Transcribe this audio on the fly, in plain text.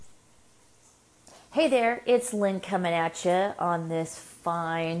Hey there, it's Lynn coming at you on this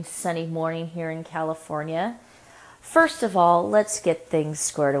fine sunny morning here in California. First of all, let's get things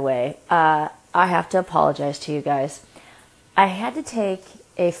squared away. I have to apologize to you guys. I had to take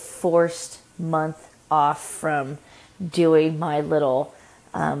a forced month off from doing my little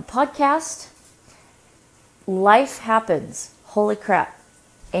podcast. Life happens. Holy crap.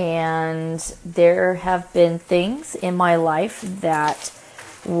 And there have been things in my life that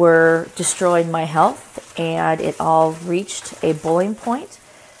were destroying my health, and it all reached a boiling point.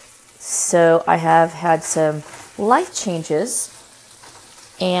 So I have had some life changes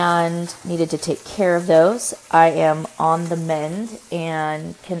and needed to take care of those. I am on the mend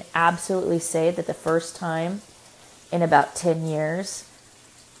and can absolutely say that the first time in about 10 years,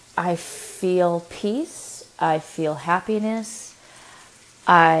 I feel peace, I feel happiness,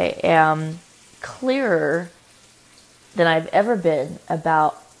 I am clearer than I've ever been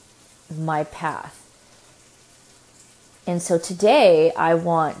about my path. And so today I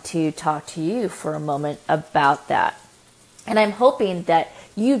want to talk to you for a moment about that. And I'm hoping that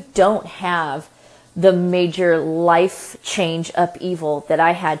you don't have the major life change upheaval that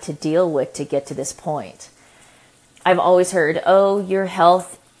I had to deal with to get to this point. I've always heard, oh, your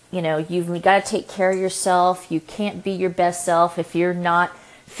health, you've got to take care of yourself. You can't be your best self if you're not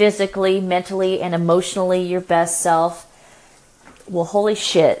physically, mentally, and emotionally your best self. Well, holy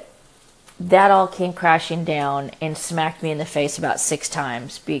shit, that all came crashing down and smacked me in the face about 6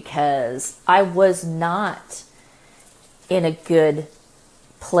 times because I was not in a good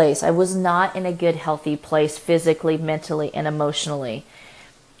place. I was not in a good, healthy place physically, mentally, and emotionally.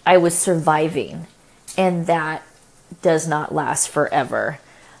 I was surviving, and that does not last forever.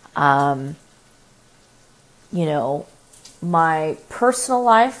 My personal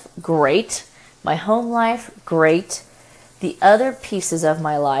life, great. My home life, great. The other pieces of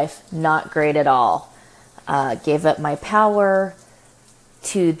my life, not great at all. Gave up my power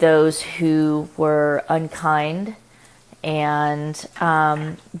to those who were unkind, and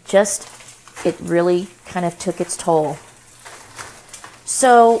it really kind of took its toll.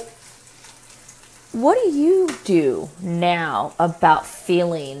 So what do you do now about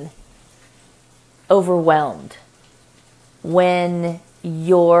feeling overwhelmed when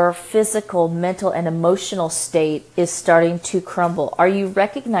your physical, mental, and emotional state is starting to crumble? Are you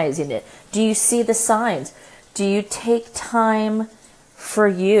recognizing it? Do you see the signs? Do you take time for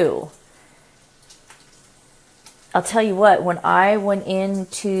you? I'll tell you what, when I went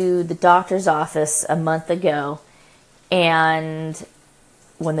into the doctor's office a month ago, and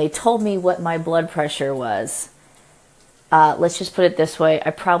when they told me what my blood pressure was, let's just put it this way,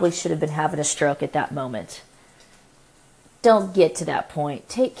 I probably should have been having a stroke at that moment. Don't get to that point.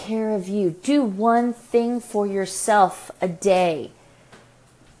 Take care of you. Do one thing for yourself a day.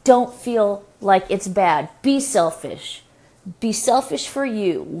 Don't feel like it's bad. Be selfish. Be selfish for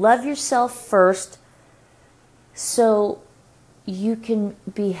you. Love yourself first so you can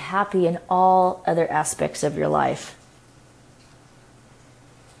be happy in all other aspects of your life.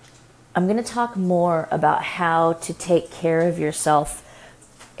 I'm going to talk more about how to take care of yourself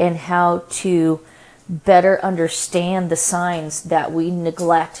and how to better understand the signs that we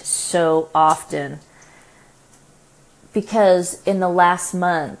neglect so often. Because in the last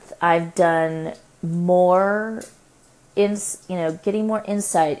month, I've done more getting more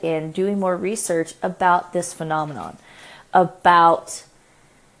insight and doing more research about this phenomenon, about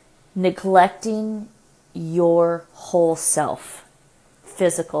neglecting your whole self,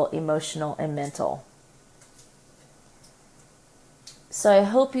 physical, emotional, and mental. So I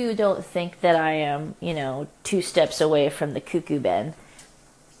hope you don't think that I am, 2 steps away from the cuckoo bed.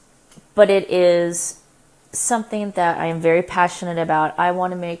 But it is something that I am very passionate about. I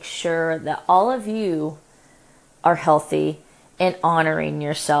want to make sure that all of you are healthy and honoring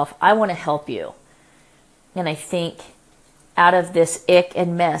yourself. I want to help you. And I think out of this ick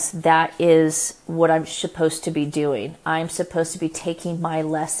and mess, that is what I'm supposed to be doing. I'm supposed to be taking my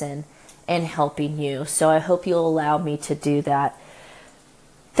lesson and helping you. So I hope you'll allow me to do that.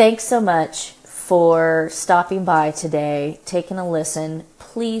 Thanks so much for stopping by today, taking a listen.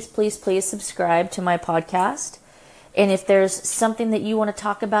 Please, please, please subscribe to my podcast. And if there's something that you want to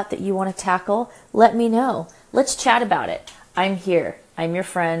talk about, that you want to tackle, let me know. Let's chat about it. I'm here. I'm your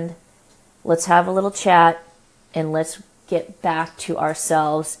friend. Let's have a little chat and let's get back to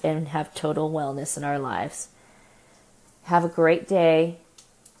ourselves and have total wellness in our lives. Have a great day.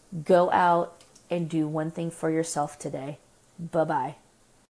 Go out and do one thing for yourself today. Bye-bye.